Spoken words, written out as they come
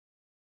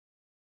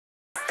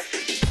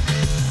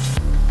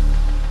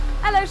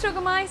Hello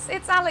Sugar Mice,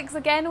 it's Alex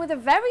again with a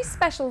very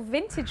special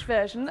vintage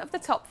version of the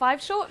Top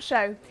 5 Shorts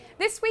show.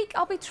 This week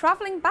I'll be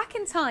travelling back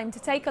in time to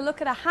take a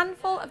look at a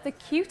handful of the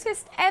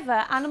cutest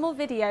ever animal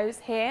videos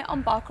here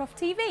on Barcroft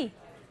TV.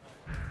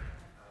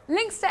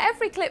 Links to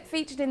every clip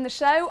featured in the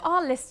show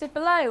are listed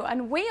below,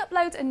 and we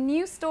upload a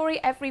new story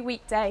every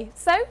weekday.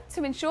 So,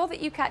 to ensure that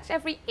you catch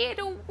every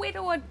ittle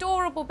whittle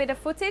adorable bit of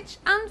footage,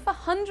 and for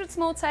hundreds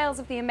more tales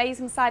of the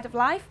amazing side of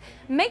life,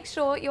 make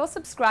sure you're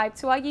subscribed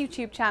to our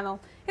YouTube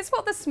channel. It's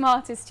what the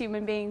smartest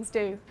human beings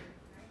do.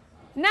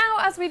 Now,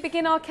 as we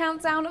begin our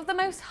countdown of the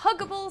most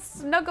huggable,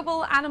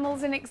 snuggable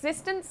animals in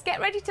existence, get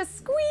ready to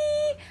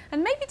squee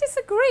and maybe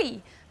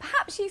disagree.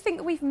 Perhaps you think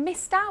that we've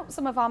missed out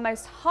some of our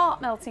most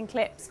heart-melting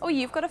clips, or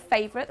you've got a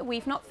favourite that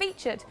we've not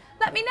featured.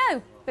 Let me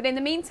know. But in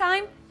the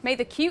meantime, may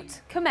the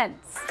cute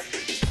commence.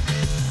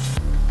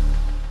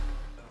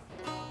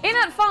 In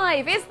at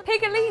 5 is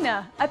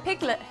Piglet, a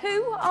piglet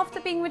who, after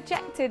being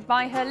rejected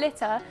by her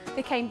litter,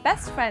 became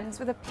best friends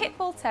with a pit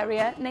bull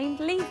terrier named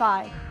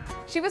Levi.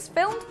 She was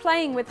filmed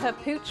playing with her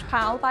pooch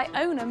pal by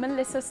owner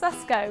Melissa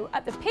Susko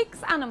at the Pigs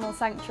Animal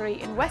Sanctuary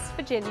in West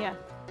Virginia.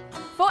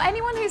 For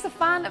anyone who's a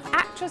fan of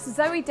actress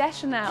Zooey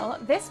Deschanel,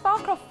 this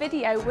Barcroft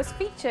video was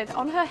featured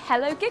on her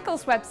Hello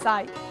Giggles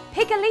website.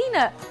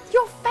 Piglet,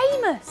 you're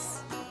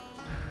famous!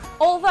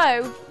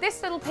 Although,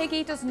 this little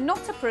piggy does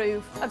not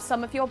approve of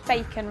some of your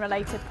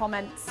bacon-related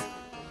comments.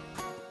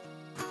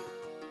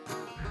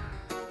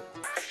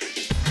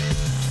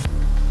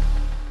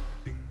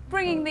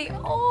 Bringing the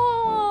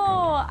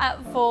awe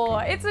at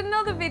 4, it's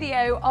another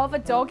video of a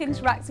dog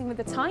interacting with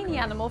a tiny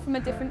animal from a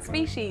different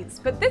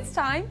species, but this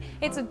time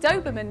it's a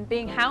Doberman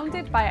being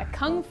hounded by a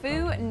Kung Fu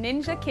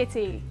ninja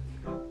kitty.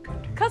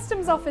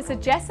 Customs Officer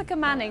Jessica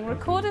Manning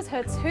recorded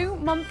her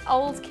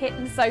 2-month-old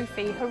kitten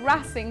Sophie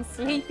harassing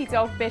sleepy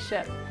dog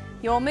Bishop.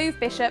 Your move,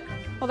 Bishop,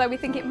 although we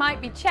think it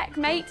might be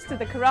checkmate to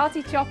the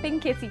karate-chopping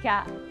kitty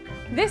cat.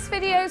 This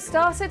video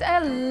started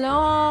a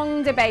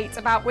long debate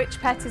about which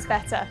pet is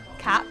better,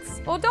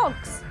 cats or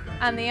dogs?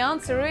 And the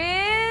answer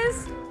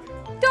is...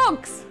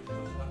 dogs!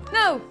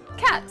 No,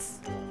 cats!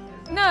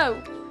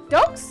 No,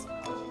 dogs?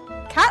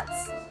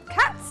 Cats?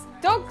 Cats?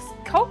 Dogs?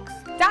 Cogs?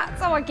 That's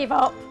how I give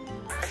up.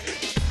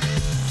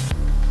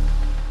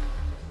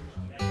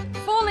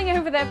 Falling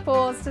over their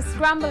paws to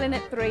scramble in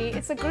at 3,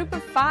 it's a group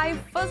of 5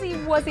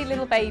 fuzzy-wuzzy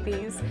little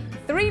babies.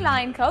 3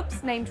 lion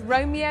cubs named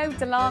Romeo,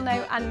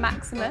 Delano and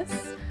Maximus,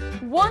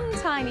 1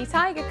 tiny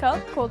tiger cub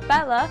called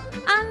Bella,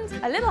 and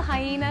a little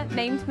hyena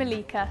named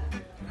Malika.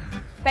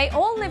 They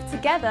all live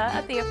together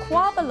at the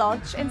Aquaba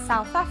Lodge in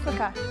South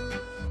Africa.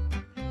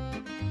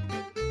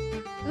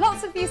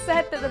 Lots of you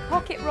said that the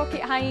pocket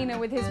rocket hyena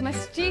with his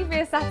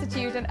mischievous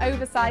attitude and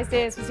oversized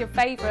ears was your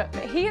favourite,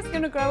 but he is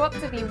going to grow up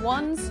to be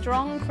one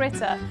strong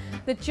critter.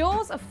 The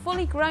jaws of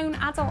fully grown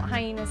adult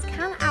hyenas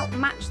can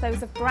outmatch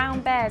those of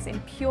brown bears in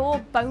pure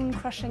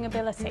bone-crushing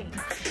ability.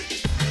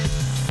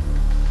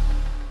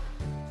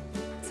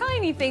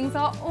 Tiny things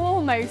are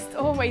almost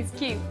always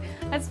cute,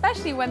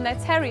 especially when they're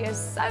terriers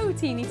so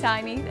teeny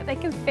tiny that they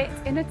can fit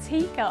in a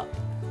teacup.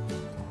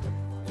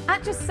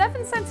 At just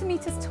 7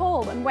 centimetres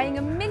tall and weighing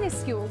a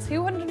minuscule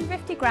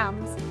 250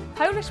 grams,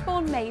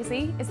 Polish-born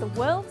Maisie is the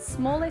world's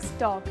smallest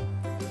dog.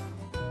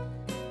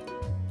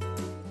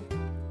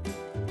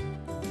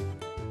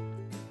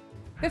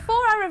 Before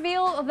I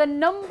reveal the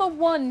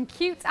 #1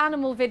 cute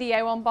animal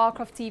video on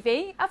Barcroft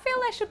TV, I feel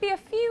there should be a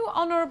few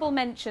honourable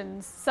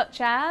mentions, such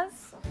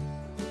as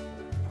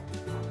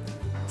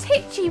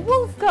titchy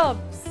wolf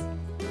cubs,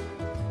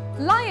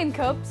 lion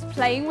cubs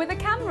playing with a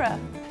camera,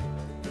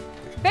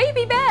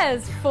 baby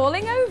bears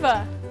falling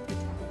over,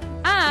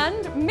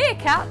 and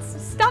meerkats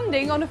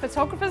standing on a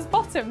photographer's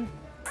bottom.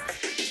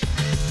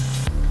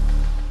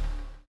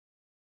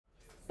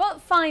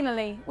 But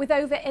finally, with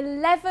over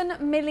 11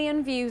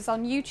 million views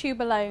on YouTube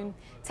alone,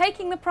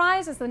 taking the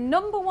prize as the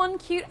 #1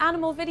 cute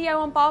animal video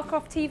on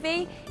Barcroft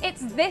TV,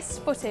 it's this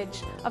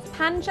footage of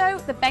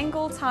Panjo the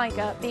Bengal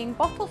tiger being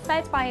bottle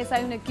fed by his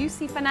owner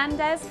Goosey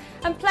Fernandez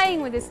and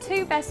playing with his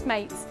 2 best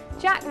mates,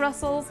 Jack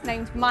Russells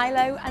named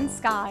Milo and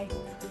Sky.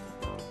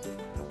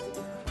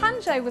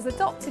 Panjo was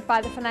adopted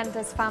by the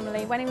Fernandez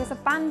family when he was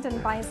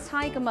abandoned by his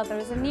tiger mother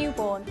as a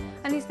newborn,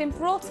 and he's been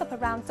brought up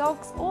around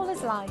dogs all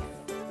his life.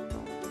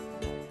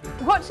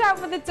 Watch out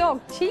for the dog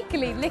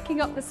cheekily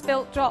licking up the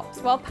spilt drops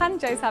while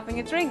Panjo's having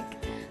a drink.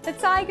 The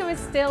tiger is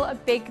still a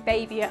big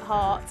baby at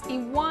heart. He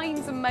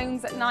whines and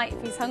moans at night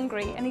if he's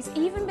hungry, and he's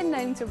even been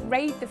known to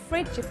raid the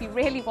fridge if he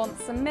really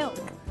wants some milk.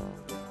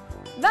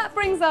 That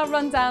brings our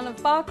rundown of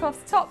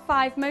Barcroft's top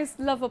 5 most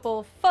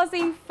lovable,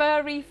 fuzzy,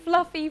 furry,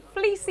 fluffy,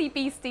 fleecy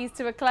beasties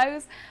to a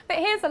close, but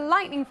here's a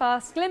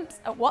lightning-fast glimpse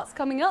at what's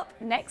coming up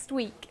next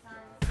week.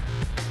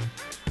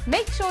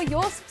 Make sure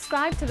you're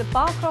subscribed to the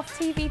Barcroft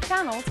TV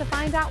channel to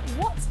find out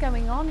what's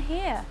going on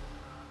here.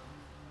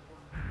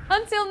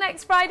 Until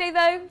next Friday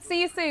though,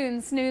 see you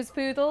soon, snooze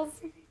poodles.